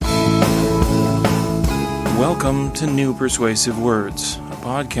Welcome to New Persuasive Words, a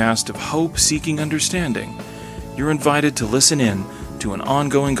podcast of hope seeking understanding. You're invited to listen in to an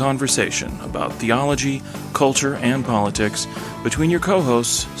ongoing conversation about theology, culture, and politics between your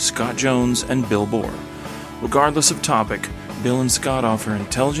co-hosts, Scott Jones and Bill Bohr. Regardless of topic, Bill and Scott offer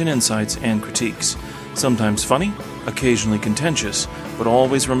intelligent insights and critiques, sometimes funny, occasionally contentious, but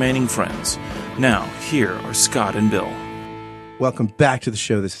always remaining friends. Now, here are Scott and Bill. Welcome back to the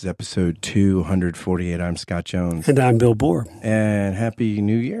show. This is episode 248. I'm Scott Jones. And I'm Bill Bohr. And Happy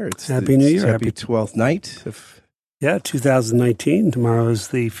New Year. Happy New Year. Happy 12th night. 2019. Tomorrow is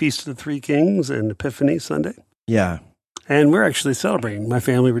the Feast of the Three Kings and Epiphany Sunday. Yeah. And we're actually celebrating. My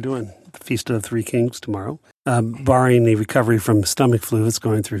family, we're doing the Feast of the Three Kings tomorrow, barring the recovery from stomach flu that's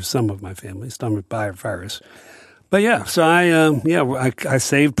going through some of my family, stomach virus. But yeah, so I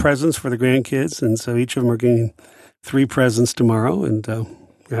saved presents for the grandkids, and so each of them are getting 3 presents tomorrow, and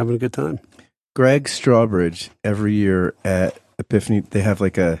we're having a good time. Greg Strawbridge, every year at Epiphany, they have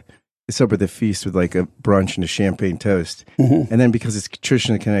they celebrate the feast with like a brunch and a champagne toast. Mm-hmm. And then because it's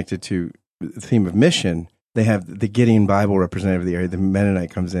traditionally connected to the theme of mission, they have the Gideon Bible representative of the area, the Mennonite,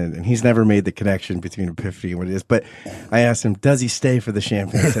 comes in, and he's never made the connection between Epiphany and what it is. But I asked him, does he stay for the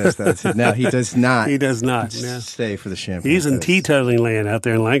champagne toast? I said, no, he does not. He does not stay for the champagne He's toast. in teetotaling land out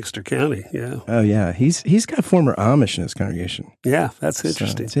there in Lancaster County, yeah. Oh, yeah. He's got former Amish in his congregation. Yeah, that's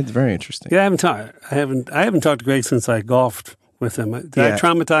interesting. So it's very interesting. Yeah, I haven't talked to Greg since I golfed with him. Did I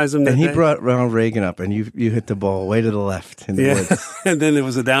traumatize him that And he day? brought Ronald Reagan up, and you hit the ball way to the left in the woods. And then it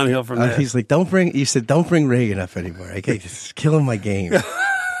was a downhill from there. He's like, don't bring Reagan up anymore. It's killing my game.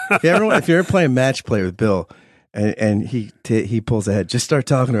 If you're ever playing match play with Bill, and he pulls ahead, just start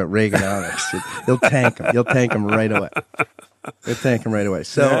talking about Reaganomics. You'll tank him right away. You'll tank him right away.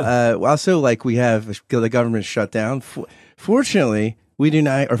 So also, we have the government shut down. Fortunately, we do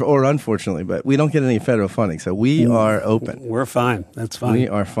not, or unfortunately, but we don't get any federal funding, so we are open. We're fine. That's fine. We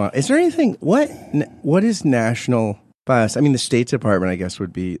are fine. Is there anything? What is national bias? I mean, the State Department, I guess,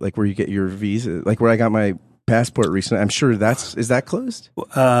 would be like where you get your visa, like where I got my passport recently. I'm sure is that closed?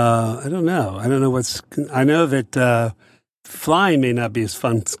 I don't know. I know that flying may not be as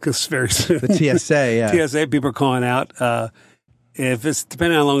fun because very soon. The TSA, yeah. TSA people are calling out. If it's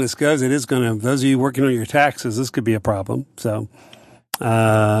depending on how long this goes, it is going to. Those of you working on your taxes, this could be a problem. So. We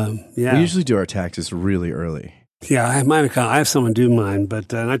usually do our taxes really early. Yeah, I have someone do mine,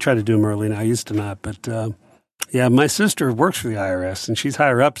 but and I try to do them early now. I used to not, but my sister works for the IRS and she's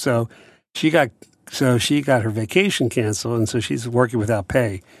higher up, so she got her vacation canceled, and so she's working without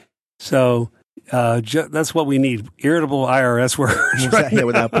pay. So that's what we need: irritable IRS workers. Right? Yeah,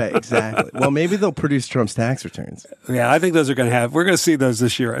 without pay, exactly. Well, maybe they'll produce Trump's tax returns. Yeah, I think those are going to have. We're going to see those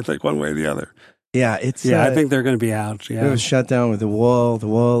this year. I think one way or the other. Yeah, I think they're going to be out. Yeah, it was shut down with the wall. The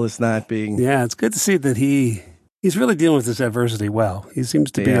wall is not being. Yeah, it's good to see that he's really dealing with this adversity well. He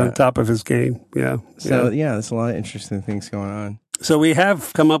seems to be on top of his game. Yeah. So there's a lot of interesting things going on. So we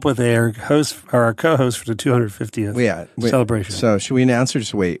have come up with our co-host for the 250th celebration. So should we announce or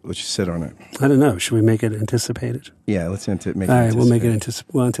just wait? Let's just sit on it. I don't know. Should we make it anticipated? Yeah, let's make it. All right, we'll make it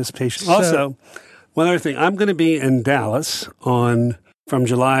anticipation. Also, one other thing, I'm going to be in Dallas from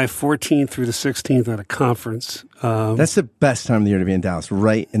July 14th through the 16th at a conference. That's the best time of the year to be in Dallas,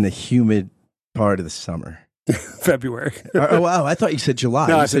 right in the humid part of the summer. February. Oh, wow. I thought you said July.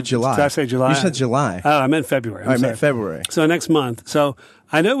 No, I said July. Did I say July? You said July. Oh, I meant February. I meant February. So next month. So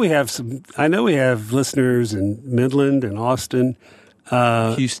I know we have listeners in Midland and Austin.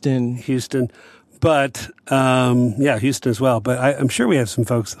 Houston. But, Houston as well. But I'm sure we have some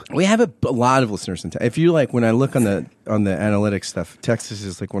folks. We have a lot of listeners in If you when I look on the analytics stuff, Texas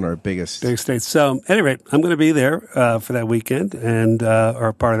is one of our biggest states. So, at any rate, I'm going to be there for that weekend and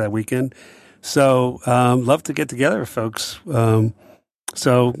or part of that weekend. So, love to get together with folks.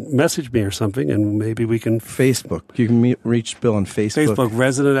 So, message me or something, and maybe we can Facebook. You can reach Bill on Facebook. Facebook,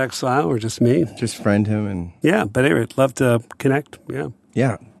 Resident Exile, or just me. Just friend him and But anyway, love to connect.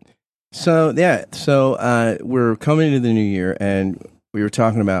 Yeah. So we're coming into the new year, and we were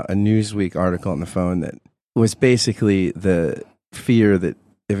talking about a Newsweek article on the phone that was basically the fear that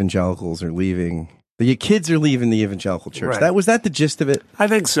evangelicals are leaving. The kids are leaving the evangelical church. Right. Was that the gist of it? I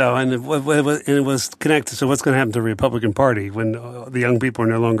think so, and it was connected. So what's going to happen to the Republican Party when the young people are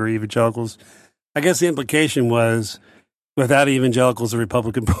no longer evangelicals? I guess the implication was without evangelicals, the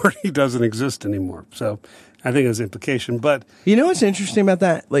Republican Party doesn't exist anymore. So I think it was the implication. But you know what's interesting about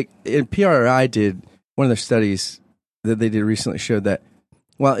that? PRI did one of their studies that they did recently showed that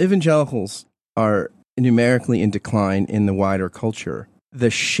while evangelicals are numerically in decline in the wider culture, the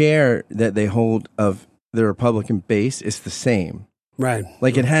share that they hold of the Republican base is the same. Right.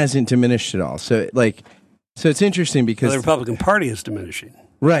 It hasn't diminished at all. So So it's interesting because the Republican Party is diminishing.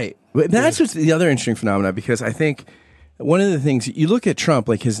 Right. But that's what's the other interesting phenomenon, because I think one of the things, you look at Trump,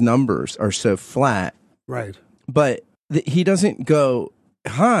 like his numbers are so flat. Right. But he doesn't go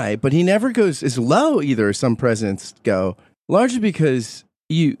high, but he never goes as low either as some presidents go, largely because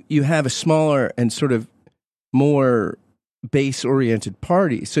you have a smaller and sort of more base-oriented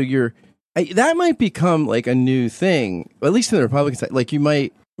party. So that might become like a new thing, at least in the Republican side. Like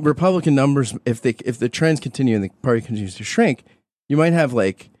Republican numbers, if the trends continue and the party continues to shrink, you might have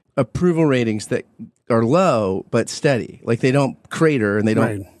like approval ratings that are low but steady. Like they don't crater and they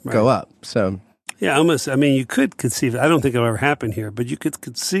don't go up. So yeah, almost. I mean, you could conceive. I don't think it'll ever happen here, but you could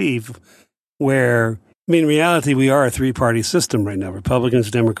conceive where. I mean, in reality, we are a three-party system right now: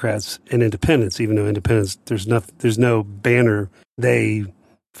 Republicans, Democrats, and Independents. Even though Independents, there's no banner they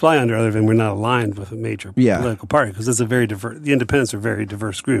fly under other than we're not aligned with a major political party, because it's a very diverse. The Independents are a very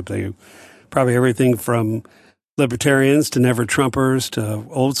diverse group. They probably everything from libertarians to never-Trumpers to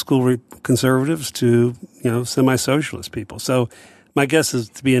old-school conservatives to semi-socialist people. So my guess is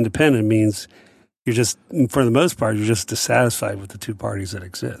to be independent means you're just, for the most part, you're just dissatisfied with the two parties that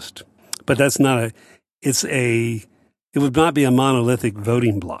exist. But that's not it would not be a monolithic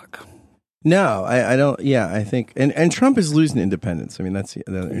voting bloc. No, I don't. Yeah, I think, and Trump is losing independence. I mean, that's the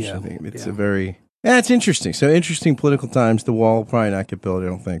other interesting thing. It's it's interesting. So interesting political times. The wall will probably not get built, I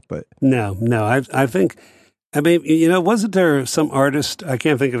don't think. But no, I think. I mean, wasn't there some artist, I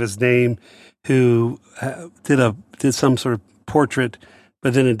can't think of his name, who did some sort of portrait,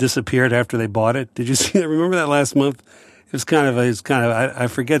 but then it disappeared after they bought it? Did you see that? Remember that last month? It was kind of I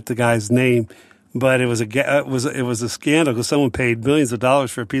forget the guy's name, but it was a scandal because someone paid millions of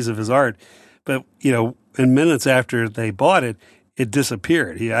dollars for a piece of his art, but in minutes after they bought it, it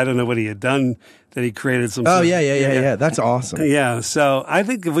disappeared. I don't know what he had done, that he created some. Oh, yeah. That's awesome. Yeah. So I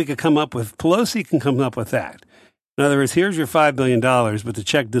think if we could Pelosi can come up with that. In other words, here's your $5 billion, but the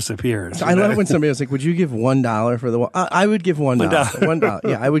check disappears. I love when somebody was like, would you give $1 for the wall? I would give $1. $1.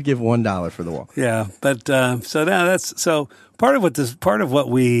 Yeah, I would give $1 for the wall. Yeah. But so now part of what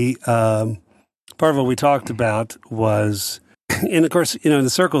we talked about was, and of course, the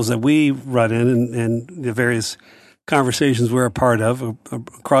circles that we run in and the various conversations we're a part of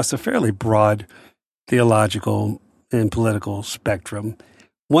across a fairly broad theological and political spectrum.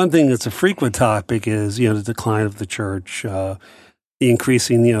 One thing that's a frequent topic is, the decline of the church, the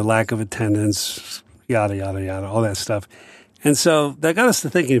increasing, lack of attendance, yada, yada, yada, all that stuff. And so that got us to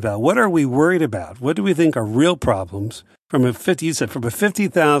thinking about, what are we worried about? What do we think are real problems from a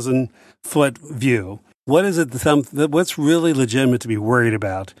 50,000-foot view? What is it? What's really legitimate to be worried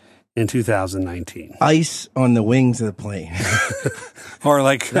about in 2019? Ice on the wings of the plane. Or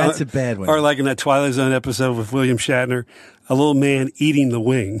like that's a bad one. Or like in that Twilight Zone episode with William Shatner, a little man eating the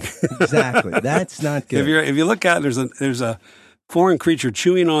wing. Exactly. That's not good. If you look out, there's a foreign creature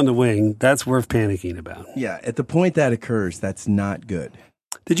chewing on the wing. That's worth panicking about. Yeah, at the point that occurs, that's not good.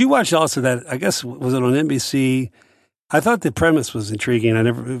 Did you watch also that? I guess was it on NBC? I thought the premise was intriguing.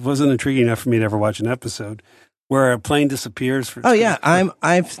 It wasn't intriguing enough for me to ever watch an episode where a plane disappears.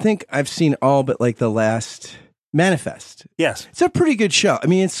 I think I've seen all but like the last Manifest. Yes, it's a pretty good show. I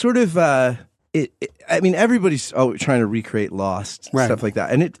mean, it's sort of everybody's trying to recreate Lost, stuff like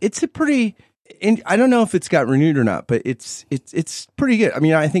that, and it's a pretty. I don't know if it's got renewed or not, but it's pretty good. I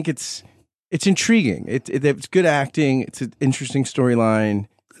mean, I think it's intriguing. It's good acting. It's an interesting storyline.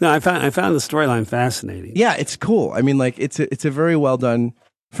 No, I found the storyline fascinating. Yeah, it's cool. I mean, like it's a very well done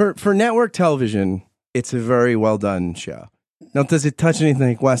for network television. It's a very well done show. Now, does it touch anything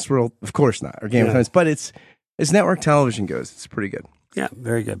like Westworld? Of course not, or Game of Thrones. But as network television goes, it's pretty good. Yeah,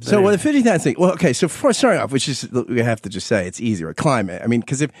 very good. So, the 50,000 thing. Well, okay. So, before starting off, which is we have to just say it's easier. Climate. I mean,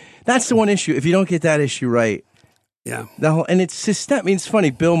 because if that's the one issue, if you don't get that issue right, and it's systemic. I mean, it's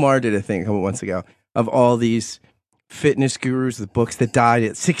funny. Bill Maher did a thing a couple months ago of all these fitness gurus with books that died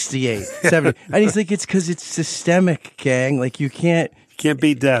at 68, 70, and he's like, it's because it's systemic, gang. Like you can't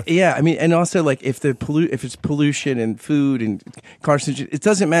beat death. Yeah, I mean, and also like if it's pollution and food and carcinogen, it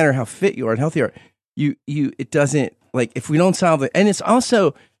doesn't matter how fit you are and healthy you are. It doesn't, like, if we don't solve it, and it's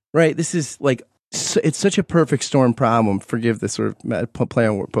also right. This is like it's such a perfect storm problem. Forgive the sort of play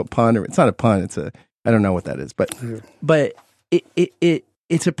on pun, or it's not a pun. It's I don't know what that is, but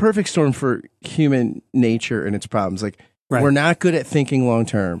it's a perfect storm for human nature and its problems. Like we're not good at thinking long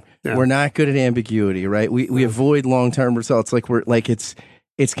term. Yeah. We're not good at ambiguity, right? We avoid long term results. Like it's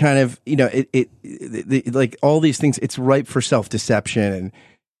kind of like all these things. It's ripe for self deception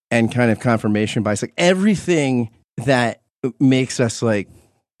and kind of confirmation bias. Like everything that makes us like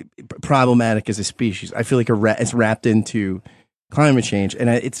problematic as a species, I feel like it's wrapped into climate change. And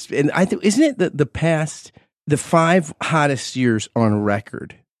I think, isn't it the past the 5 hottest years on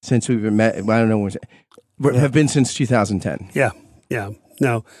record since we've been met. I don't know when have been since 2010. Yeah.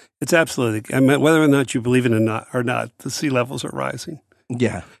 No, it's absolutely. I mean, whether or not you believe it or not, the sea levels are rising.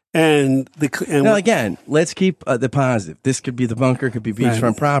 Yeah. Now again, let's keep the positive. This could be the bunker, could be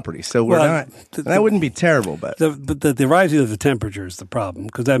beachfront property. So we're not. That wouldn't be terrible, but the rising of the temperature is the problem,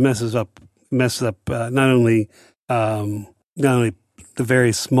 because that messes up not only the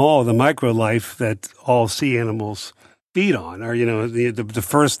very small, the micro life that all sea animals feed on, or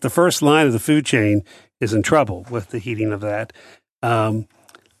the first line of the food chain is in trouble with the heating of that. But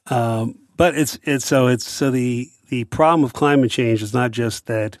the problem of climate change is not just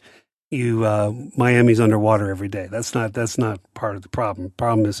that Miami's underwater every day. That's not part of the problem. The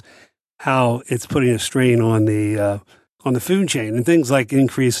problem is how it's putting a strain on the food chain, and things like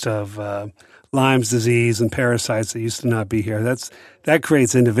increased of Lyme's disease and parasites that used to not be here. That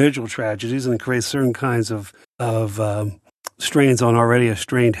creates individual tragedies, and it creates certain kinds of strains on already a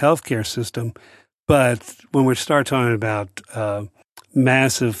strained healthcare system. But when we start talking about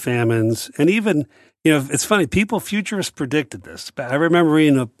massive famines, and even, it's funny, futurists predicted this. I remember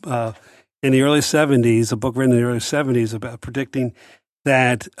reading in the early 70s, a book written in the early 70s about predicting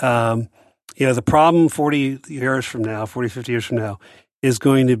that, the problem 40, 50 years from now is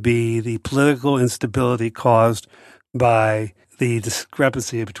going to be the political instability caused by the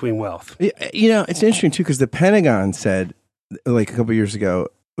discrepancy between wealth. It's interesting, too, because the Pentagon said, like a couple of years ago,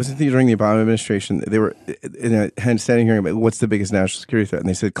 wasn't it during the Obama administration, they were in a standing hearing about what's the biggest national security threat, and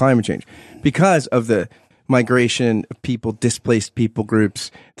they said climate change, because of the migration of people, displaced people groups,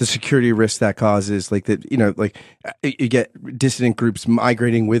 the security risks that causes, like that, you get dissident groups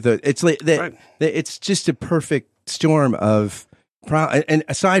migrating with it. It's like that. Right. It's just a perfect storm of, and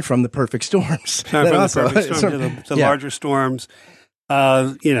aside from the perfect storms, the larger storms,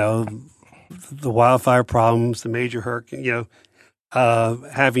 the wildfire problems, the major hurricane,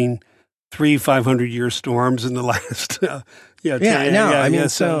 having 3 500-year storms in the last, So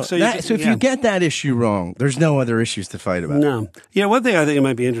if you get that issue wrong, there's no other issues to fight about. No. One thing I think it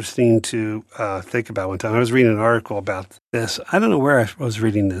might be interesting to think about one time, I was reading an article about this. I don't know where I was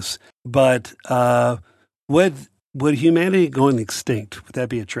reading this, but would humanity go extinct? Would that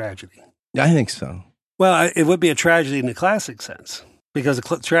be a tragedy? I think so. Well, it would be a tragedy in the classic sense, because a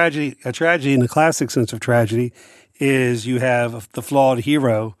tragedy in the classic sense of tragedy is you have the flawed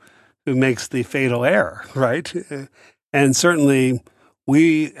hero who makes the fatal error, right? And certainly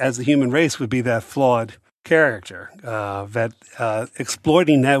we, as the human race, would be that flawed character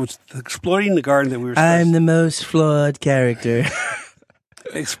exploiting the garden that we were. I'm the most flawed character.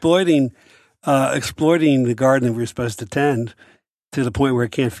 exploiting the garden that we were supposed to tend to the point where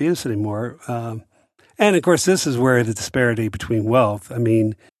it can't feed us anymore. And of course, this is where the disparity between wealth. I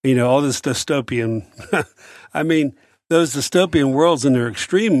mean, all this dystopian. I mean, those dystopian worlds in their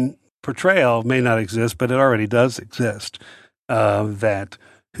extreme portrayal may not exist, but it already does exist. That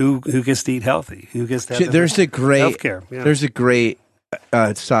who gets to eat healthy, who gets to have there's a great healthcare. Yeah. There's a great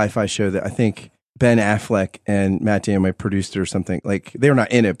sci-fi show that I think Ben Affleck and Matt Damon produced it or something. Like, they were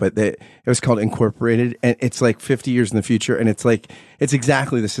not in it, but it was called Incorporated, and it's like 50 years in the future, and it's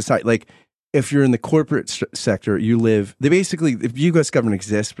exactly the society. Like, if you're in the corporate sector, the U.S. government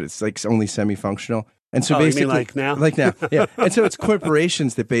exists, but it's only semi-functional. And so basically, you mean like now, yeah. And so it's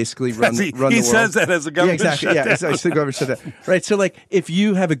corporations that basically run the world. He says that as a government. Yeah, exactly. Yeah, it's the government said that. Right. So if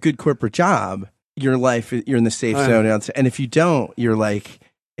you have a good corporate job, you're in the safe zone, and if you don't, you're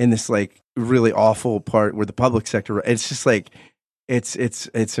in this really awful part where the public sector. It's just it's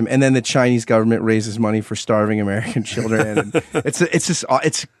and then the Chinese government raises money for starving American children, and it's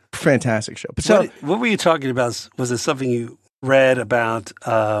a fantastic show. But so, what were you talking about? Was it something you read about?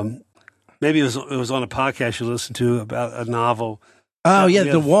 Maybe it was on a podcast you listened to about a novel. Oh yeah,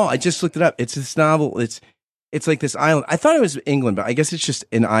 The Wall. I just looked it up. It's this novel. It's like this island. I thought it was England, but I guess it's just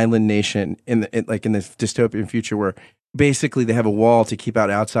an island nation in this dystopian future where basically they have a wall to keep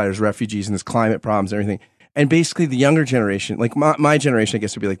out outsiders, refugees, and there's climate problems and everything. And basically the younger generation, like my generation, I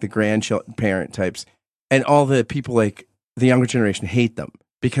guess would be like the grandparent types, and all the people the younger generation hate them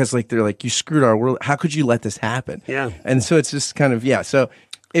because they're you screwed our world. How could you let this happen? Yeah. And so it's just kind of So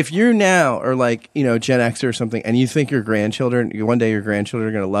if you're now or Gen X or something, and you think your grandchildren, one day your grandchildren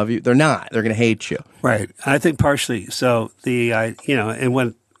are going to love you, they're not. They're going to hate you. Right. I think partially. So and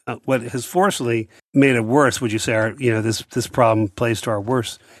what has forcefully made it worse, would you say, this problem plays to our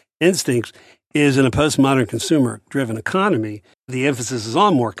worst instincts, is in a postmodern consumer-driven economy, the emphasis is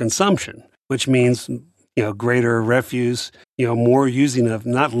on more consumption, which means greater refuse, more using of,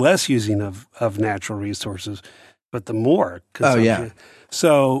 not less using of natural resources, but the more consumption. Oh yeah.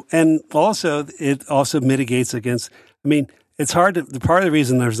 So, and also, it also mitigates against, I mean, it's hard to, part of the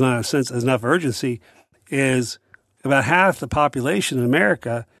reason there's not a sense enough urgency is about half the population in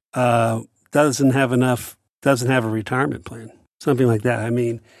America doesn't have a retirement plan, something like that. I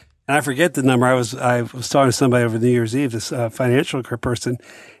mean, and I forget the number. I was talking to somebody over New Year's Eve, this financial person.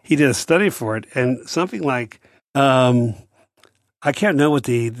 He did a study for it, and something like, I can't know what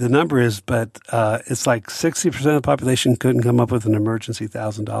the number is, but it's like 60% of the population couldn't come up with an emergency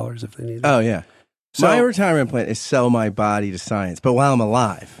 $1,000 if they needed it. Oh, yeah. So, my retirement plan is sell my body to science, but while I'm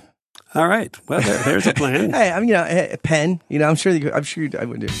alive. All right. Well, there's a plan. Hey, I'm, a pen. I'm sure I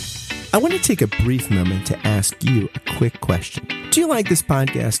would do. I want to take a brief moment to ask you a quick question. Do you like this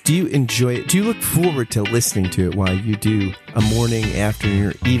podcast? Do you enjoy it? Do you look forward to listening to it while you do a morning,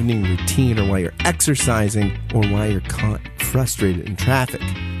 afternoon, or evening routine, or while you're exercising, or while you're caught frustrated in traffic?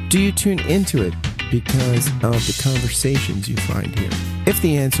 Do you tune into it because of the conversations you find here? If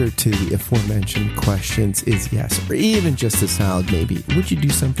the answer to the aforementioned questions is yes, or even just a solid maybe, would you do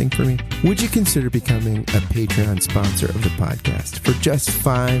something for me? Would you consider becoming a Patreon sponsor of the podcast for just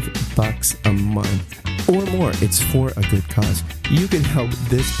 $5 a month or more? It's for a good cause. You can help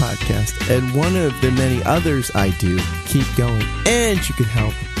this podcast and one of the many others I do keep going, and you can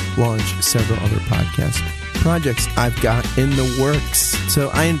help launch several other podcast projects I've got in the works. So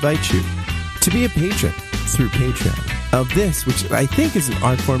I invite you to be a patron through Patreon of this, which I think is an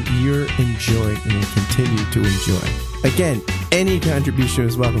art form you're enjoying and will continue to enjoy. Again, any contribution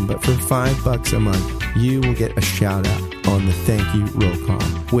is welcome, but for $5 a month, you will get a shout out on the thank you roll call,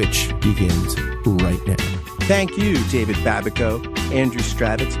 which begins right now. Thank you, David Babico, Andrew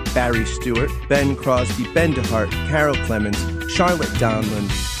Stravitz, Barry Stewart, Ben Crosby, Ben DeHart, Carol Clemens, Charlotte Donlin,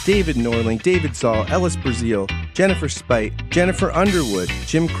 David Norling, David Zoll, Ellis Brazil, Jennifer Spite, Jennifer Underwood,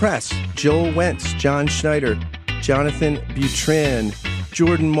 Jim Kress, Joel Wentz, John Schneider, Jonathan Butrin,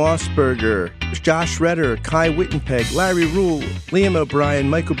 Jordan Mossberger, Josh Redder, Kai Wittenpeg, Larry Rule, Liam O'Brien,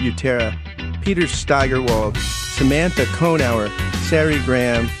 Michael Butera, Peter Steigerwald, Samantha Konauer, Sari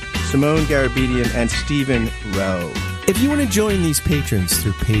Graham, Simone Garabedian, and Stephen Rowe. If you want to join these patrons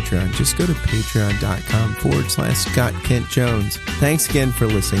through Patreon, just go to patreon.com/Scott Kent Jones. Thanks again for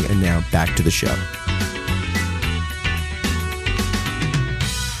listening, and now back to the show.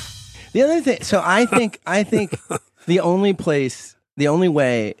 The other thing, so I think the only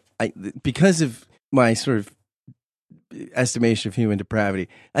way, because of my sort of estimation of human depravity,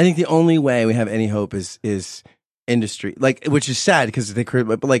 I think the only way we have any hope is industry, like, which is sad because they create,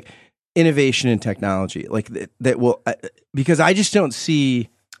 but like innovation and technology, like that will, because I just don't see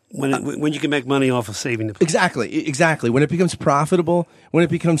when you can make money off of saving the planet. Exactly. When it becomes profitable, when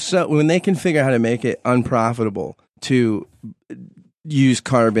they can figure out how to make it unprofitable to use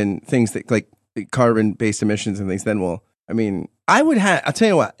carbon things that like carbon-based emissions and things, then I'll tell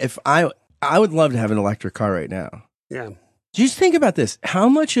you what, if I would love to have an electric car right now. Yeah. Just think about this. How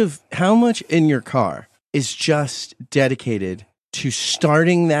much in your car is just dedicated to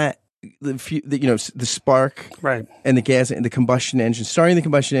starting the spark, right, and the gas and the combustion engine, starting the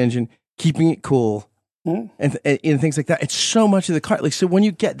combustion engine, keeping it cool, and things like that. It's so much of the car. Like, so when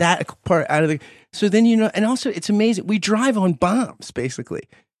you get that part out of the, so then and also it's amazing. We drive on bombs, basically.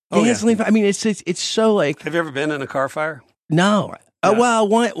 Gasoline. Yeah. I mean, it's so like. Have you ever been in a car fire? No. Yeah. Well,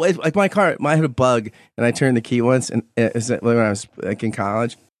 like my car, I had a bug, and I turned the key once, and when I was like in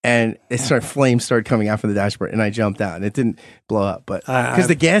college. And flames started coming out from the dashboard, and I jumped out, and it didn't blow up, but because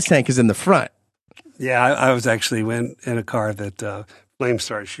the gas tank is in the front. Yeah, I was actually in a car that flames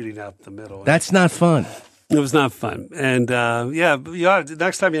started shooting out the middle. That's not fun. It was not fun, and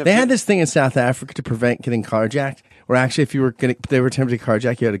next time you have. They had this thing in South Africa to prevent getting carjacked, where actually if they were attempting to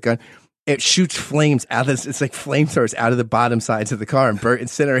carjack, you had a gun. It shoots flames out of it's like flamethrowers out of the bottom sides of the car and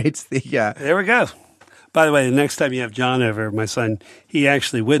incinerates the. There we go. By the way, the next time you have John over, my son, he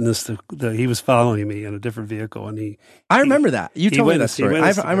actually witnessed he was following me in a different vehicle, and I remember that. You told me that story.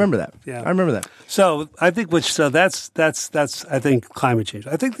 I remember that. Yeah, I remember that. So I think that's I think climate change.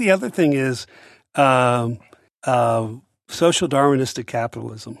 I think the other thing is social Darwinistic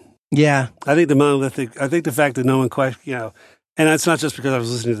capitalism. Yeah, I think the monolithic. I think the fact that no one quite, and that's not just because I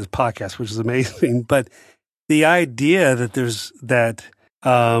was listening to this podcast, which is amazing, but the idea that there's that.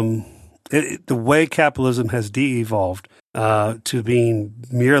 The way capitalism has de-evolved to being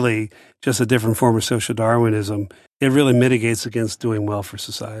merely just a different form of social Darwinism, it really mitigates against doing well for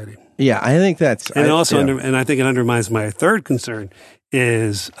society. Yeah, I think that's, and I think it undermines my third concern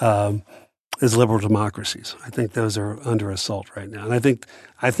is liberal democracies. I think those are under assault right now, and I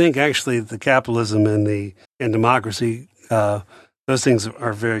think actually the capitalism and democracy, those things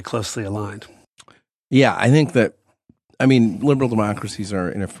are very closely aligned. Yeah, I think that. I mean, liberal democracies are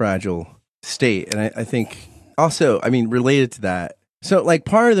in a fragile state. And I think also, I mean, related to that, so like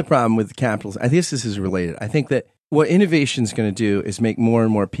part of the problem with capitalism, I guess this is related. I think that what innovation is going to do is make more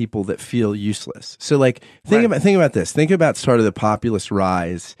and more people that feel useless. So like think about this. Think about sort of the populist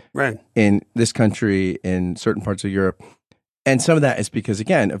rise in this country, in certain parts of Europe. And some of that is because,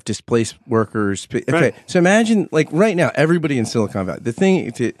 again, of displaced workers. Okay, so imagine like right now, everybody in Silicon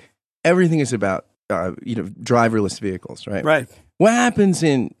Valley, everything is about driverless vehicles, right? Right. What happens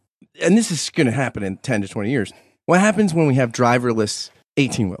and this is going to happen in 10 to 20 years, what happens when we have driverless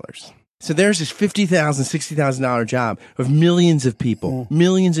 18-wheelers? So there's this $50,000, $60,000 job of millions of people,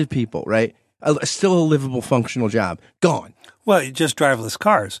 right? Still a livable, functional job. Gone. Well, just driverless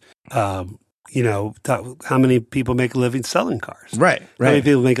cars. How many people make a living selling cars? Right. How many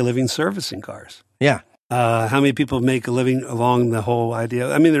people make a living servicing cars? Yeah. How many people make a living along the whole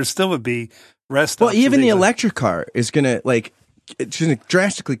idea? I mean, there still would be rest stops. Well, even the electric car is going to it's going to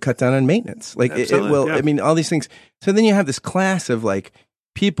drastically cut down on maintenance. Like it will. Yeah. I mean, all these things. So then you have this class of like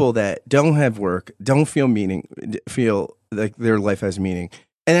people that don't have work, don't feel like their life has meaning,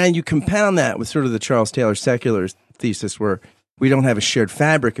 and then you compound that with sort of the Charles Taylor secular thesis where we don't have a shared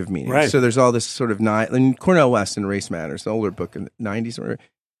fabric of meaning. Right. So there's all this sort of and Cornel West in Race Matters, the older book in the 90s,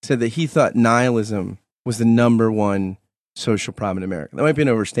 said that he thought nihilism was the number one social problem in America. That might be an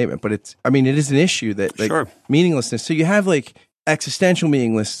overstatement, but it is an issue that meaninglessness. So you have like existential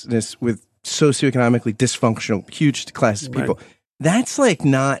meaninglessness with socioeconomically dysfunctional, huge classes of people. Right. That's like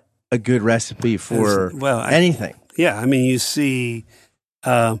not a good recipe for anything. Yeah. I mean, you see,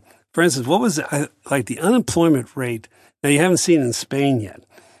 for instance, what was like the unemployment rate? Now, you haven't seen it in Spain yet,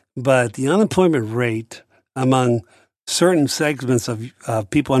 but the unemployment rate among certain segments of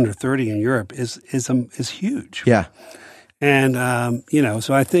people under 30 in Europe is huge. Yeah. And,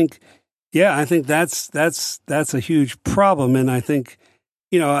 so I think that's a huge problem. And I think,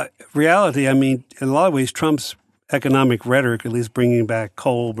 reality, I mean, in a lot of ways, Trump's economic rhetoric, at least bringing back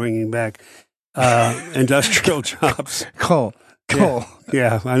coal, bringing back industrial jobs. Coal.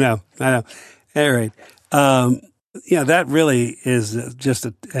 Yeah, I know. At any rate, that really is just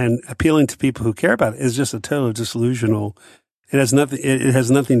and appealing to people who care about it is just a total disillusional. It has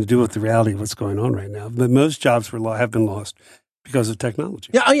nothing to do with the reality of what's going on right now. But most jobs have been lost because of technology.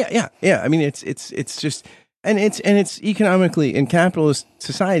 Yeah. Oh, yeah. I mean, it's just, and it's economically in capitalist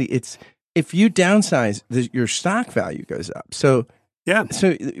society. It's if you downsize, your stock value goes up. So yeah.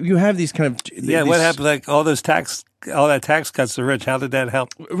 So you have these kind of what happened? Like all that tax cuts to the rich. How did that help?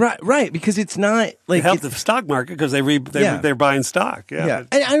 Right. Because it's not like it helped the stock market because they're buying stock. Yeah.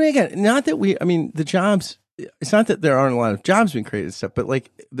 And I mean, again, not that the jobs. It's not that there aren't a lot of jobs being created and stuff, but like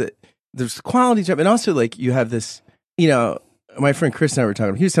there's quality job, and also like you have this. My friend Chris and I were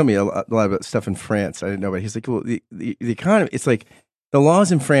talking. He was telling me a lot about stuff in France. I didn't know about. He's like, well, the economy. It's like the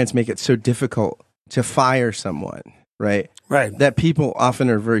laws in France make it so difficult to fire someone. Right. That people often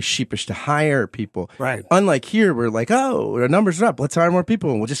are very sheepish to hire people. Right. Unlike here, we're like, oh, our numbers are up. Let's hire more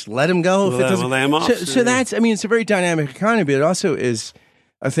people, and we'll just let them go. We'll lay them off. So that's. I mean, it's a very dynamic economy, but it also is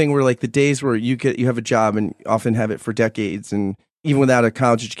a thing where, like, the days where you have a job and often have it for decades, and even without a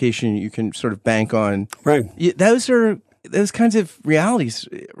college education, you can sort of bank on. Right. Those kinds of realities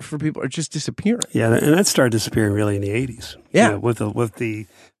for people are just disappearing. Yeah, and that started disappearing really in the 80s. Yeah, with the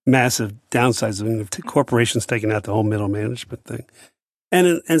massive downsizing of corporations taking out the whole middle management thing,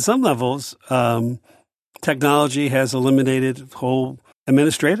 and in some levels, technology has eliminated whole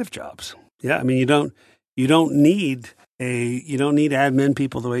administrative jobs. Yeah, I mean you don't need admin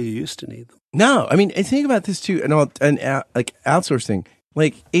people the way you used to need them. No, I mean think about this too, and like outsourcing.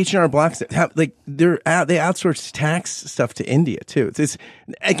 Like H&R Block, they outsource tax stuff to India too. It's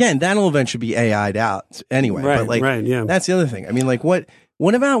again, that'll eventually be AI'd out anyway. Right, but like, yeah. That's the other thing. I mean, like, what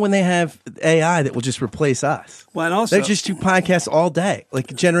about when they have AI that will just replace us? Well, and also they just do podcasts all day,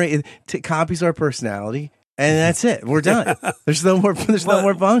 like generate copies our personality, and that's it. We're done. There's no more. No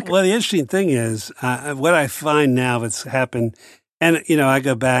more bunk. Well, the interesting thing is what I find now that's happened. And,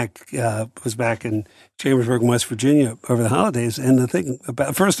 I was back in Chambersburg, West Virginia over the holidays. And the thing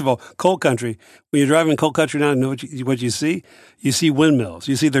about, first of all, coal country, when you're driving in coal country now, you know what you see? You see windmills.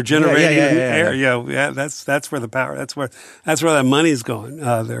 You see they're generating air. Yeah. That's where the power, that's where that money's going.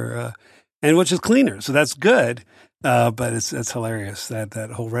 And which is cleaner. So that's good. But it's hilarious,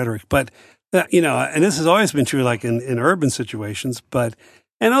 that whole rhetoric. But, and this has always been true, like in urban situations,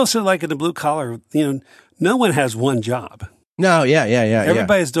 and also like in the blue collar, no one has one job. No, yeah.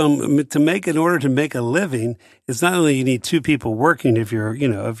 Everybody's doing in order to make a living. It's not only you need two people working if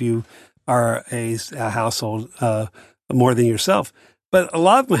you are a household more than yourself, But a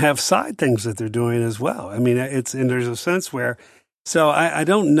lot of them have side things that they're doing as well. I mean, and there's a sense where, so I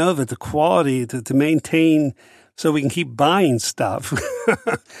don't know that the quality to maintain so we can keep buying stuff,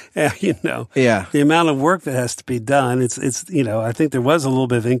 the amount of work that has to be done. It's I think there was a little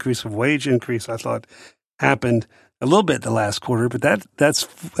bit of wage increase, I thought happened a little bit the last quarter, but that's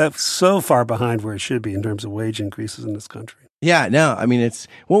so far behind where it should be in terms of wage increases in this country. Yeah, no, I mean, it's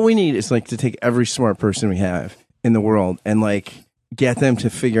what we need is like to take every smart person we have in the world and like get them to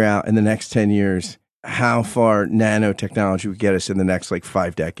figure out in the next 10 years how far nanotechnology would get us in the next like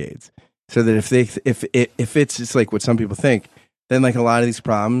 5 decades. So that if it's like what some people think, then like a lot of these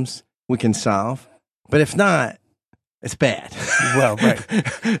problems we can solve. But if not, it's bad. Well, right.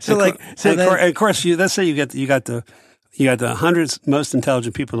 Of course, let's say you got the 100 most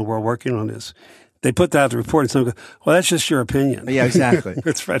intelligent people in the world working on this. They put out the report, and someone goes, "Well, that's just your opinion." Yeah, exactly.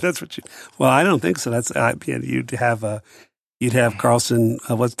 That's right. That's what you. Well, I don't think so. You'd have Carlson,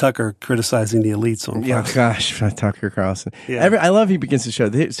 what's Tucker criticizing the elites on Fox. Yeah, gosh, Tucker Carlson. Yeah. I love he begins the show.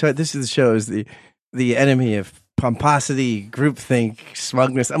 So this is the show is the enemy of pomposity, groupthink,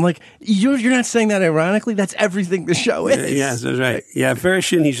 smugness. I'm like, you're not saying that ironically. That's everything the show is. Yeah, that's right. Yeah, very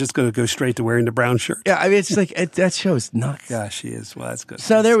soon he's just going to go straight to wearing the brown shirt. Yeah, I mean, it's like that show is nuts. Gosh, he is. Well, that's good.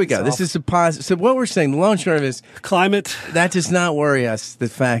 So there we go. This is a positive. So what we're saying, the long and short of it is climate. That does not worry us. The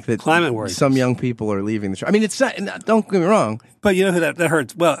fact that climate worries some us. Young people are leaving the show. I mean, it's not. Don't get me wrong. But you know who that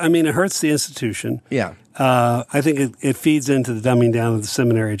hurts? Well, I mean, it hurts the institution. Yeah. I think it feeds into the dumbing down of the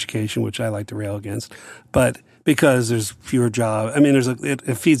seminary education, which I like to rail against. But because there's fewer jobs, I mean,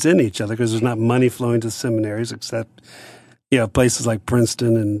 it feeds into each other because there's not money flowing to the seminaries except places like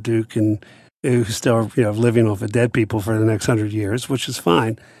Princeton and Duke and who still are living off of dead people for the next 100 years, which is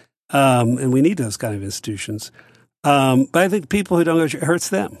fine. And we need those kind of institutions. But I think people who don't go, it hurts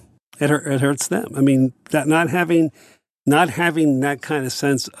them. It hurts them. I mean, that not having that kind of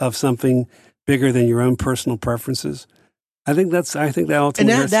sense of something bigger than your own personal preferences. I think that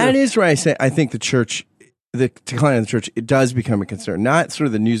ultimately. And that is where I think the church, the decline of the church, it does become a concern. Not sort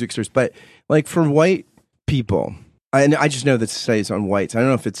of the music source, but like for white people, and I just know that society is on whites. I don't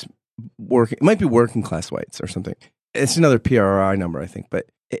know if it's working. It might be working class whites or something. It's another PRI number, I think. But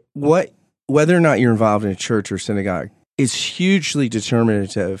whether or not you're involved in a church or synagogue is hugely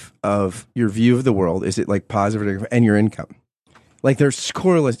determinative of your view of the world. Is it like positive or negative, and your income? Like there's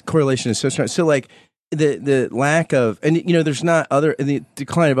correlation is so strong. So like the lack of, and there's not the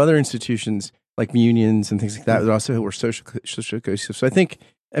decline of other institutions like unions and things like that also were social cohesive. So I think,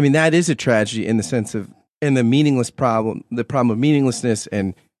 that is a tragedy in the sense of, and the problem of meaninglessness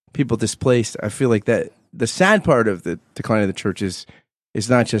and people displaced. I feel like that the sad part of the decline of the church is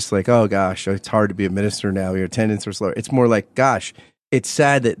not just like, oh gosh, it's hard to be a minister now, your attendance is lower. It's more like, gosh, it's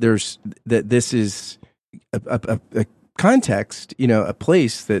sad that this is a context, a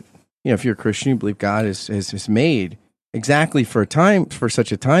place that, if you're a Christian, you believe God has made exactly for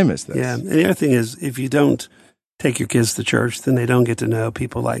such a time as this. Yeah. And the other thing is, if you don't take your kids to church, then they don't get to know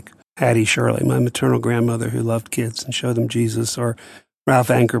people like Hattie Shirley, my maternal grandmother who loved kids and showed them Jesus, or Ralph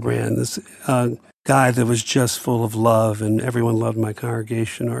Ankerbrand, this guy that was just full of love and everyone loved my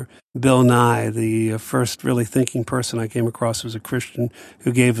congregation, or Bill Nye, the first really thinking person I came across who was a Christian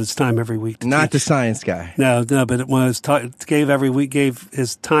who gave his time every week to Not teach. the science guy. No, but it was gave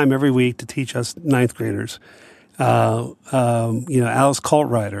his time every week to teach us ninth graders. Alice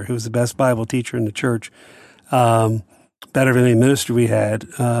Coltrider, who was the best Bible teacher in the church, better than any minister we had,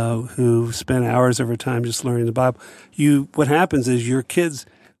 who spent hours of her time just learning the Bible. What happens is your kids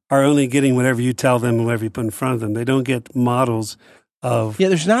are only getting whatever you tell them and whatever you put in front of them. They don't get models of... Yeah,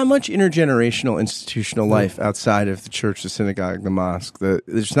 there's not much intergenerational institutional life outside of the church, the synagogue, the mosque.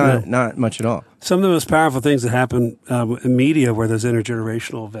 There's not much at all. Some of the most powerful things that happen in media were those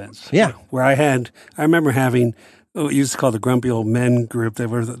intergenerational events. Yeah. Where I remember having what we used to call the grumpy old men group. They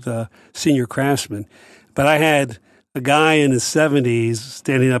were the senior craftsmen. But I had a guy in his 70s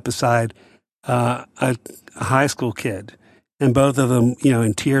standing up beside a high school kid. And both of them,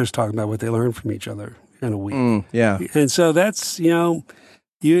 in tears, talking about what they learned from each other in a week. Yeah, and so that's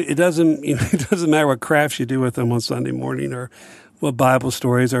it doesn't matter what crafts you do with them on Sunday morning, or what Bible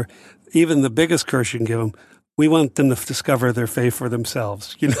stories, or even the biggest curse you can give them. We want them to discover their faith for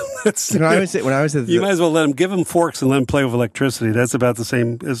themselves. That's when I was at you might as well give them forks and let them play with electricity. That's about the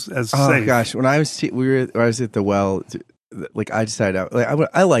same as safe. Gosh, when I was at the well. Like I decided,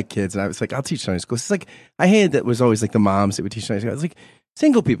 I like kids, and I was like, I'll teach Sunday school. It's like I hated that was always like the moms that would teach Sunday school. I was like,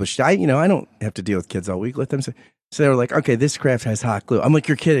 single people should. I don't have to deal with kids all week. Let them say. So they were like, okay, this craft has hot glue. I'm like,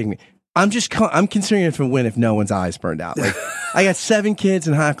 you're kidding me. I'm considering it to win if no one's eyes burned out. Like I got 7 kids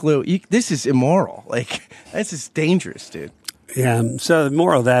and hot glue. This is immoral. Like this is dangerous, dude. Yeah. So the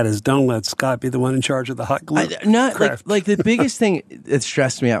moral of that is don't let Scott be the one in charge of the hot glue. Like the biggest thing that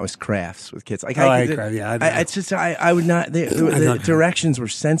stressed me out was crafts with kids. Like it's just I would not. The directions were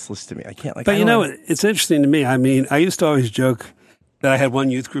senseless to me. I can't. But it's interesting to me. I mean, I used to always joke that I had one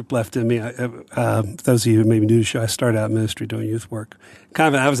youth group left in me. Those of you who may be new to the show, I started out in ministry doing youth work.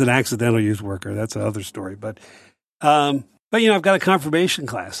 I was an accidental youth worker. That's another story. But I've got a confirmation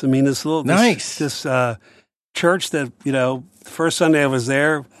class. I mean, this church that, the first Sunday I was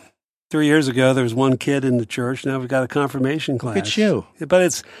there 3 years ago, there was one kid in the church. Now we've got a confirmation class. Look at you. But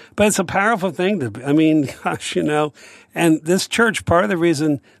it's a powerful thing and this church, part of the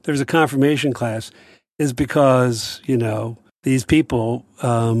reason there's a confirmation class is because, these people,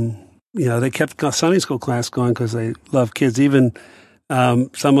 they kept Sunday school class going because they love kids. Even some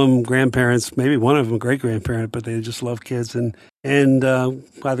of them grandparents, maybe one of them a great-grandparent, but they just love kids. And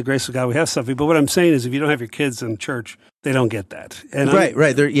by the grace of God, we have something. But what I'm saying is if you don't have your kids in church, they don't get that. And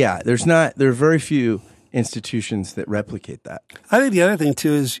right. There are very few institutions that replicate that. I think the other thing,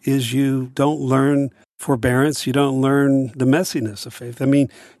 too, is you don't learn forbearance. You don't learn the messiness of faith. I mean,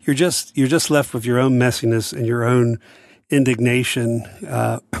 you're just left with your own messiness and your own indignation.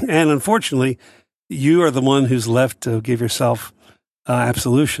 And unfortunately, you are the one who's left to give yourself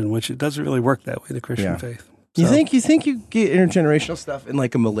absolution, which it doesn't really work that way in the Christian faith. So. You think you get intergenerational stuff in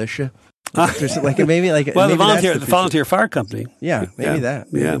like a militia? The volunteer fire company. Yeah, maybe the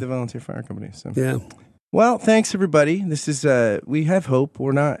volunteer fire company. So yeah. Well, thanks everybody. This is we have hope.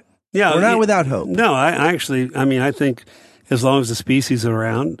 We're not without hope. No, I think as long as the species are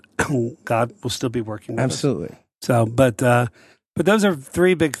around, God will still be working with Absolutely. us. So, but those are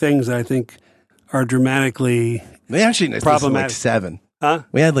three big things that I think are dramatically problematic. Like 7. Huh?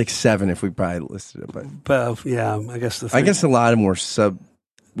 We had like 7 if we probably listed it, but yeah, I guess a lot of them were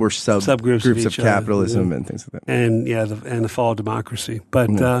subgroups of capitalism and things like that, and the fall of democracy.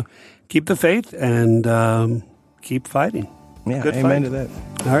 But keep the faith and keep fighting. Yeah, good amen fight. to that.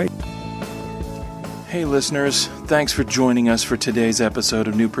 All right. Hey listeners, thanks for joining us for today's episode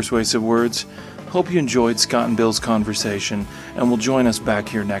of New Persuasive Words. Hope you enjoyed Scott and Bill's conversation and will join us back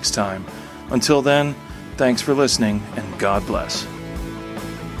here next time. Until then, thanks for listening and God bless.